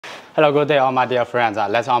Hello, good day, all my dear friends.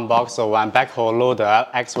 Let's unbox one backhoe loader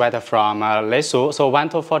excavator from LESU. So 1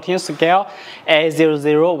 to 14 scale,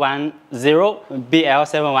 A0010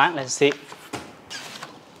 BL71. Let's see.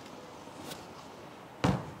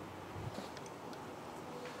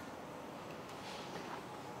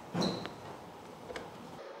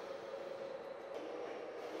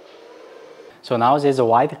 So now this is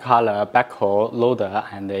white color backhoe loader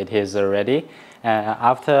and it is ready.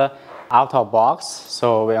 After out of box,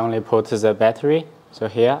 so we only put the battery. So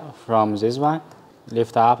here from this one,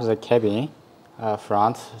 lift up the cabin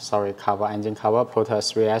cover, engine cover, put a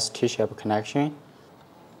 3S T-shape connection.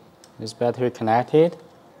 This battery connected.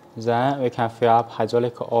 Then we can fill up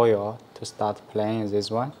hydraulic oil to start playing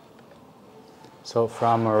this one. So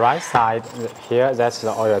from right side here, that's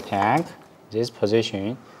the oil tank, this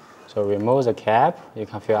position. So remove the cap, you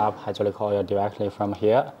can fill up hydraulic oil directly from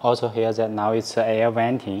here. Also here that now it's air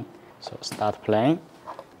venting. So start playing.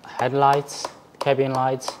 Headlights, cabin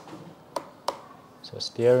lights, so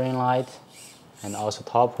steering light, and also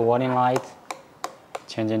top warning light,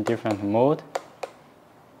 changing different mode.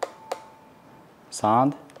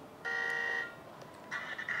 Sound.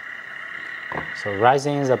 So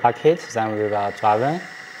raising the bucket, then we will drive.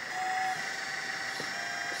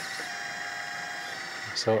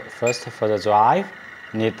 So first for the drive,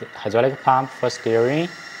 need hydraulic pump for steering,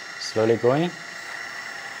 slowly going.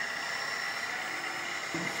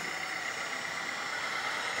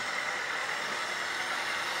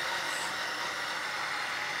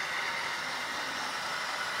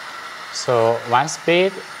 So one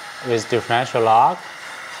speed with differential lock.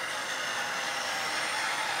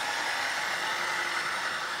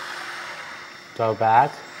 Draw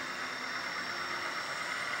back.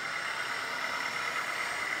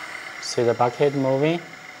 See the bucket moving,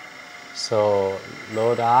 so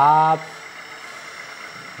load up,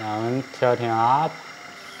 and tilting up,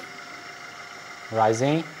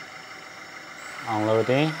 rising,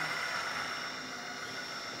 unloading,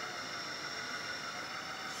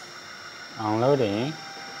 unloading,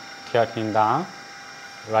 tilting down,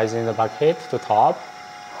 rising the bucket to top,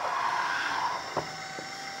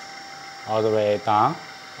 all the way down.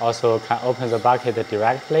 Also can open the bucket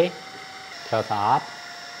directly, tilt up,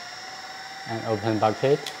 and open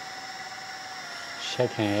bucket,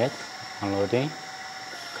 shaking it, unloading,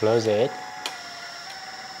 close it.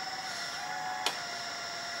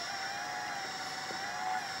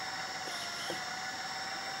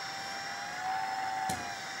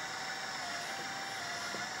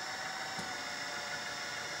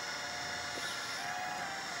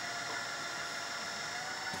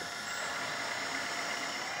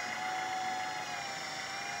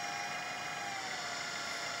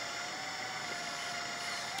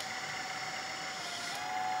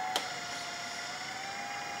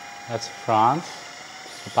 That's front,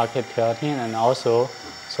 the bucket tilting, and also,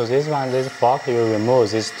 so this fork you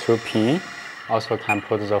remove this 2 pin. Also can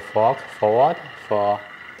put the fork forward for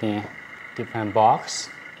the different box.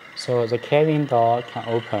 So the cabin door can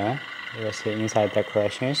open, you will see inside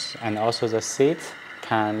decorations, and also the seat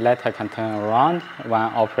can turn around when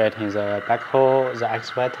operating the backhoe, the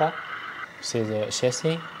excavator. See the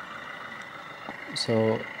chassis.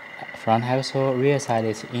 So front axle, rear side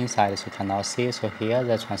is inside, so you cannot see. So here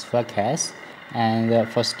the transfer case, and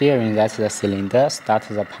for steering, that's the cylinder. Start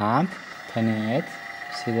the pump, turning it.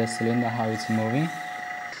 See the cylinder how it's moving.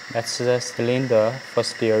 That's the cylinder for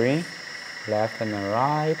steering, left and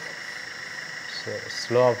right. So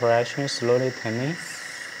slow operation, slowly turning.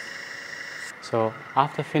 So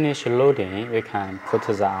after finish loading, we can put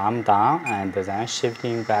the arm down and then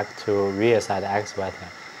shifting back to rear side excavator.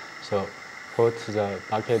 So put the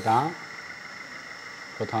bucket down,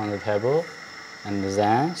 put on the table, and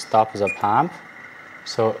then stop the pump.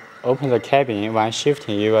 So open the cabin, when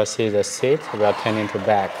shifting you will see the seat will turn into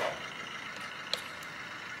back.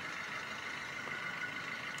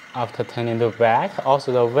 After turning to back,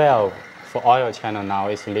 also the valve for oil channel now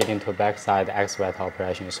is leading to backside excavator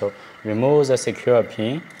operation. So remove the secure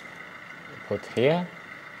pin, put here,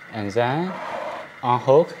 and then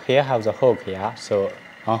unhook. Here have the hook, yeah, so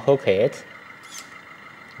unhook it.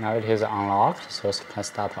 Now it is unlocked, so it can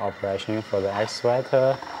start operation for the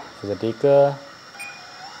excavator, for the digger.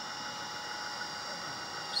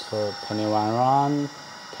 So turning one round,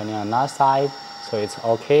 turning another side, so it's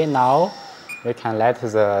okay. Now we can let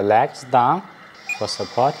the legs down for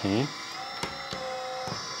supporting.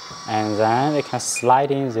 And then we can slide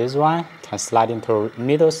in this one, can slide into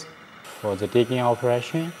middle for the digging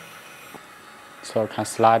operation. So can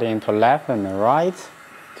slide into left and right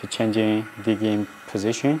to changing digging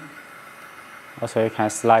position. Also you can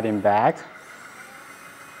slide in back.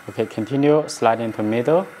 Okay, continue sliding to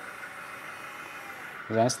middle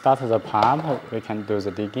Then start the pump, we can do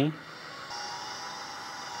the digging.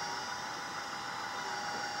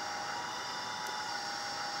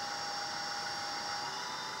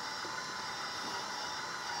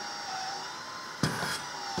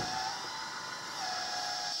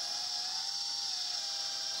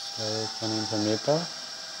 So turn into middle.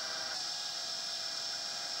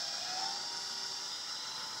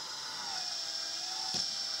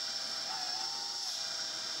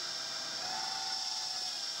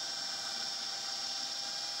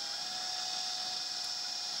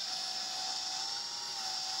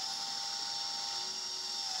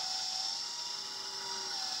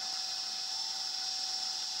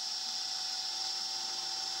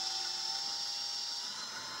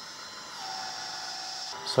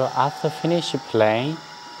 So after finish playing,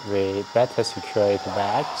 we better secure it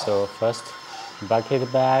back. So first bucket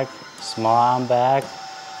back, small arm back,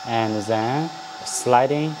 and then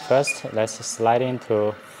sliding. First, let's slide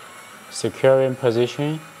into securing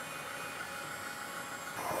position.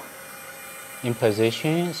 In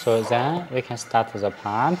position, so then we can start the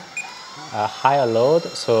pump. Higher load,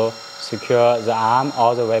 so secure the arm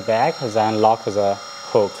all the way back, then lock the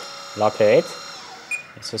hook. Lock it.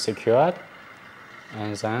 It's secured.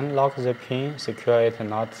 And then lock the pin, secure it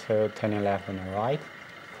not turning left and right.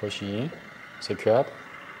 Push in, secured.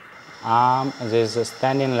 Arm, this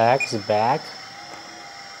standing legs back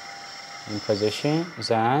in position.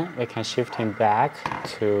 Then we can shift him back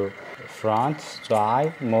to front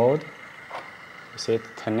drive mode. You see it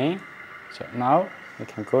turning. So now we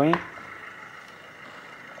can go in.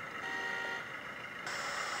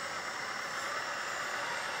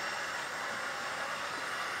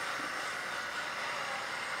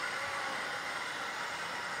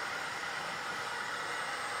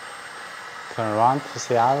 Turn around to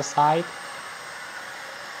the other side.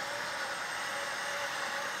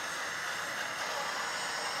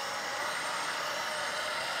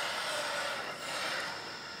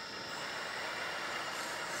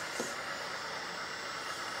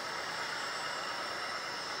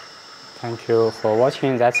 Thank you for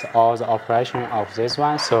watching. That's all the operation of this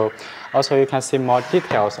one. So also you can see more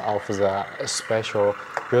details of the special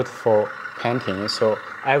beautiful painting. So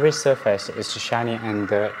every surface is shiny, and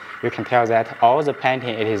you can tell that all the painting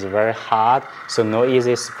it is very hard, so no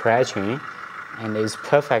easy scratching, and it's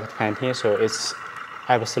perfect painting. So it's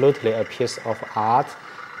absolutely a piece of art.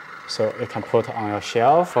 So you can put on your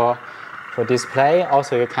shelf for display.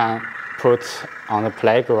 Also you can put on the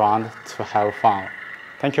playground to have fun.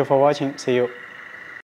 Thank you for watching. See you.